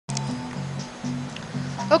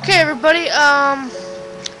Okay, everybody,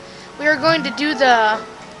 we are going to do the,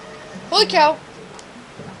 holy cow,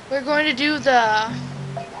 we're going to do the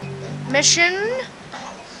mission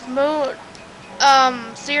mode,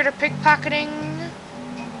 theater pickpocketing,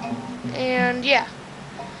 and yeah,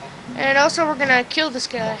 and also we're gonna kill this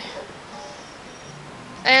guy,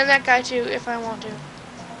 and that guy too, if I want to.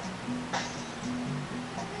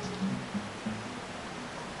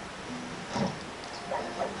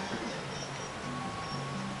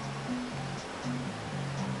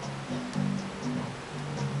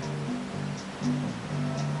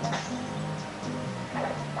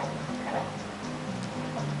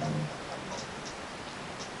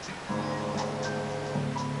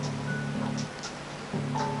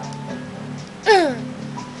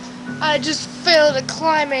 I just failed at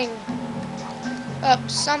climbing up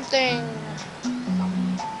something.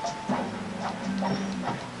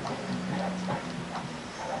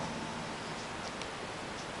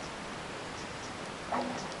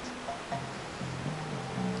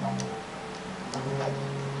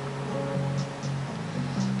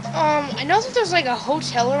 I know that there's like a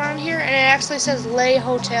hotel around here, and it actually says Lay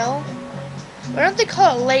Hotel. Why don't they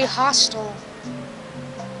call it Lay Hostel?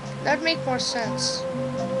 That'd make more sense.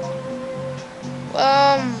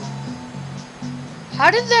 How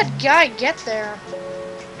did that guy get there?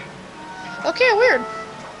 Okay, weird.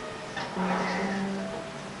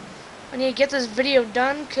 I need to get this video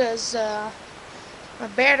done because my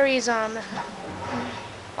battery's on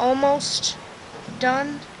almost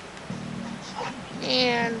done.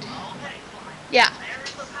 And yeah.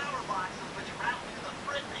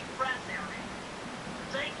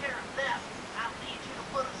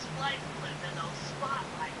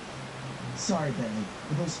 Sorry, Bentley,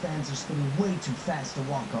 but those fans are spinning way too fast to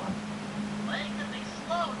walk on. Well, they can be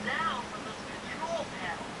slowed down from this control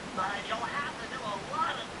panel, but you'll have to do a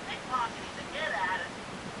lot of pickpocketing to get at it.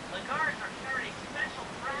 The guards are carrying special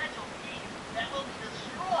fragile keys that will be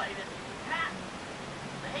destroyed if you pass them.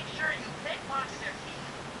 Make sure you pickpocket their keys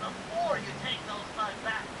before you take those bugs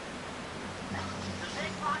out. The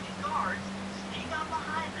pickpocket guards sneak up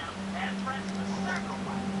behind them and press the circle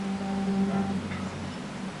button.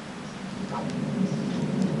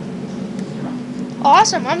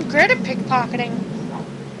 Awesome, I'm great at pickpocketing.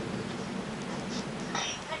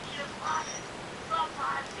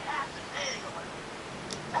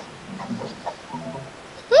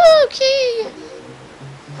 Okay.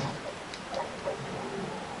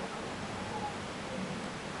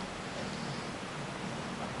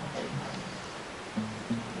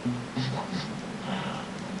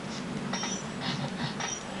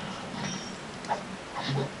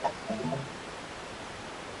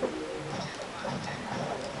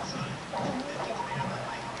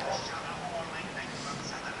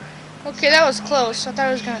 Okay, that was close. I thought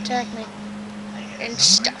it was gonna attack me. And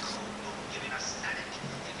stuff.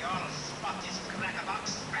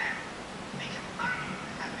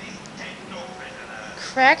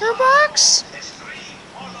 Cracker box?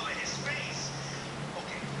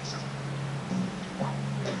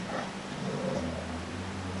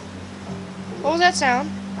 What was that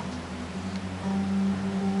sound?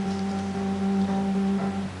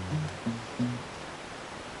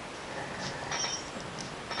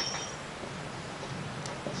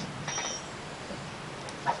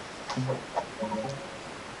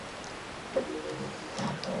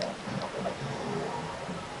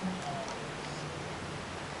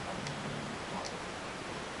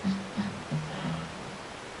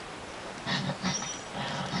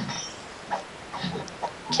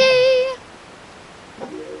 Okay.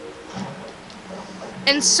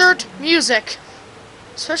 Insert music.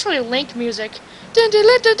 Especially Link music. Dun, dun,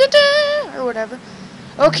 dun, dun, dun, dun, or whatever.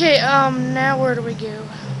 Okay, now where do we go?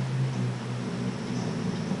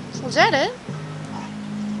 Was that it?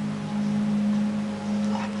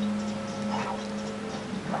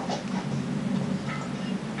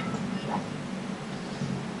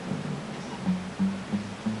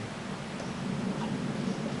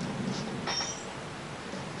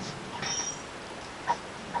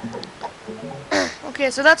 Okay,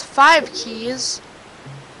 so that's 5 keys.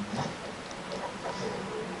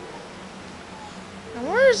 And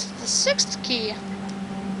where's the 6th key?